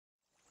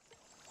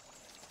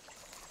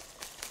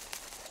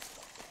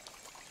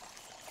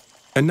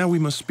And now we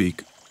must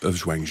speak of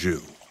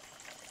Zhuangzhu,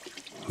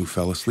 who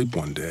fell asleep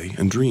one day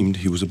and dreamed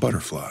he was a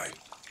butterfly.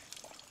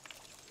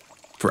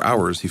 For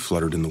hours he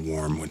fluttered in the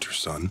warm winter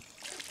sun,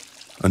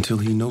 until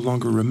he no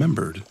longer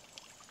remembered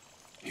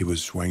he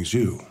was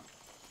Zhuangzhu.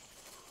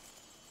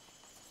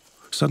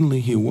 Suddenly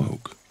he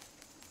awoke,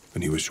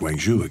 and he was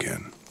Zhuangzhu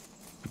again.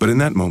 But in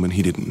that moment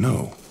he didn't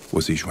know,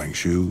 was he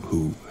Zhuangzhu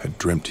who had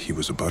dreamt he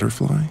was a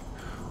butterfly?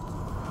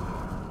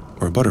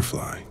 Or a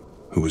butterfly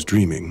who was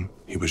dreaming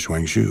he was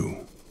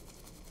Zhuangzhu?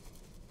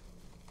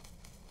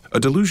 A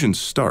delusion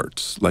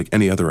starts, like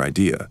any other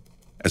idea,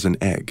 as an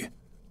egg,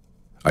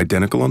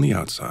 identical on the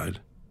outside,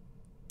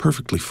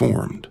 perfectly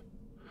formed.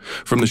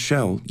 From the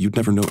shell, you'd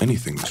never know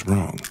anything was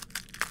wrong.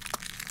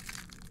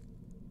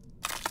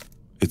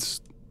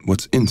 It's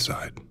what's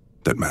inside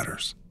that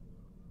matters.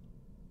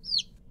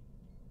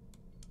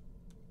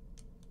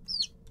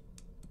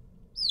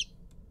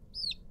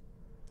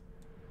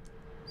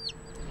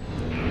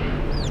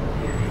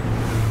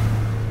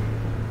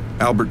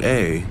 Albert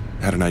A.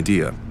 had an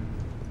idea.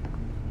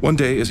 One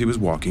day, as he was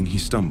walking, he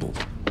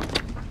stumbled.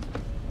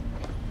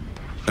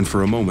 And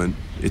for a moment,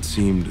 it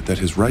seemed that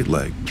his right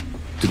leg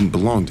didn't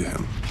belong to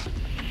him.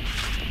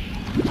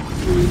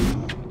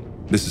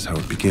 This is how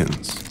it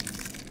begins.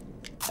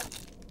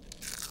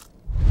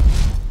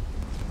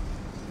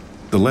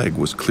 The leg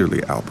was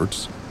clearly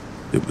Albert's.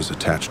 It was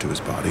attached to his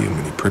body, and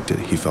when he pricked it,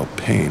 he felt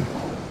pain.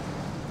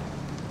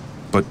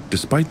 But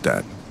despite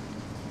that,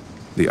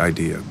 the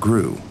idea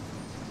grew.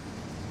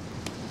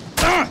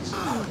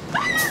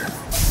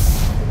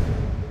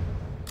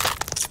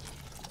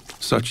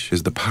 Such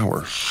is the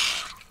power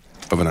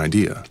of an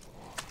idea.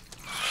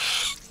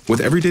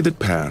 With every day that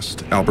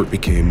passed, Albert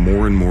became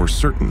more and more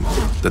certain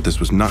that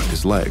this was not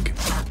his leg.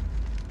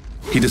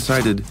 He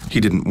decided he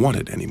didn't want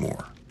it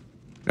anymore.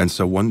 And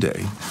so one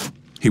day,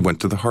 he went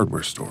to the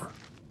hardware store.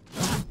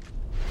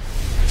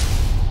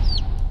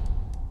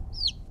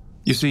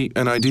 You see,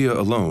 an idea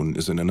alone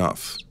isn't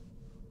enough.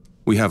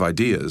 We have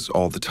ideas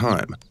all the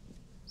time,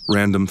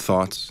 random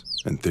thoughts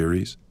and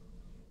theories.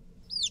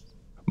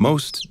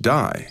 Most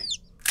die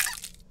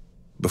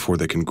before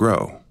they can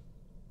grow.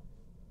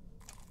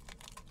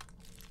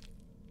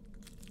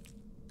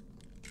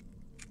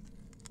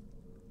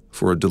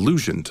 For a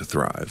delusion to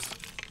thrive,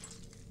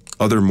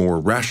 other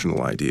more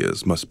rational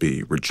ideas must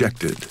be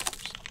rejected,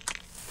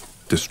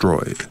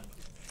 destroyed.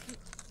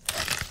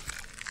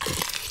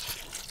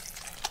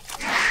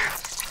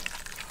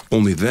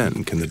 Only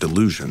then can the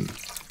delusion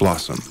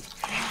blossom.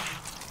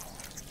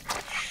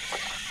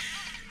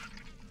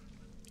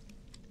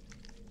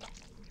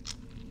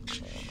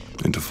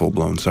 Into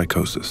full-blown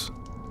psychosis.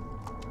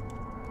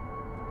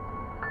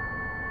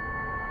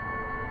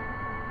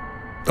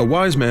 A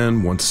wise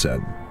man once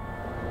said,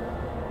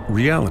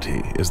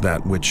 "Reality is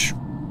that which,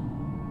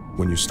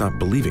 when you stop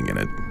believing in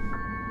it,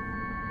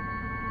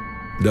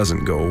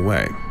 doesn't go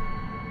away."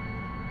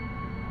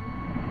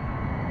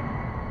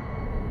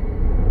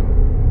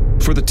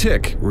 For the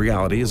tick,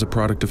 reality is a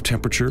product of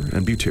temperature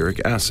and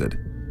butyric acid.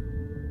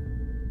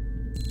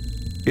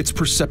 Its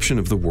perception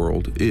of the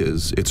world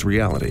is its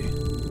reality.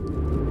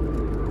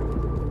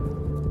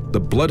 The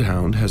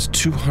bloodhound has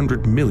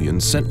 200 million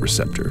scent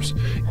receptors.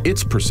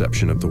 Its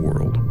perception of the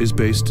world is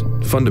based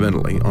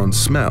fundamentally on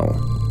smell.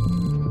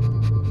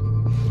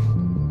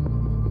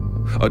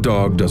 A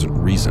dog doesn't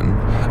reason.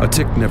 A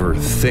tick never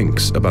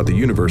thinks about the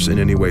universe in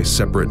any way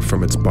separate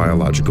from its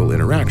biological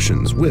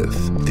interactions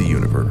with the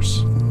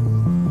universe.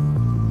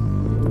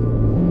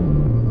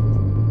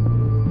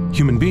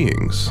 Human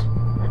beings,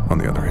 on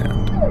the other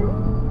hand.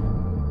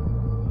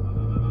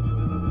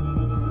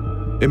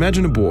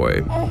 Imagine a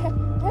boy.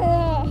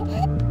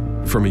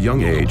 From a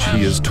young age,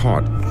 he is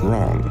taught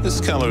wrong.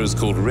 This color is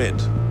called red.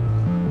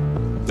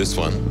 This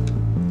one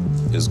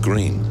is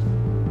green.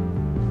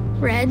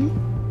 Red,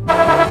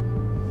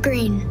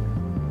 green.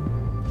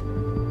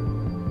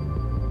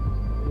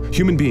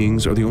 Human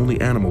beings are the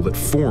only animal that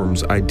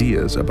forms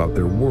ideas about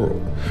their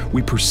world.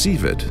 We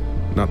perceive it,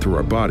 not through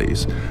our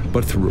bodies,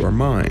 but through our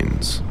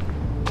minds.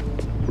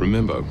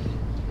 Remember,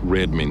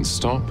 red means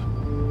stop,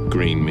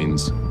 green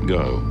means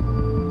go.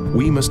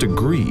 We must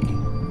agree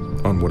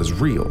on what is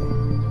real.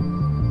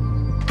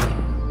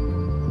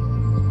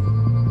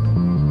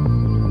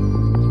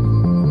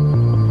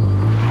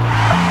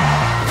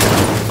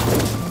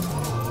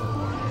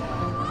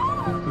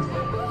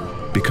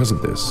 Because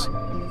of this,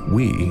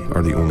 we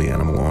are the only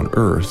animal on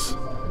Earth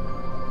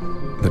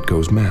that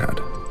goes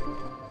mad.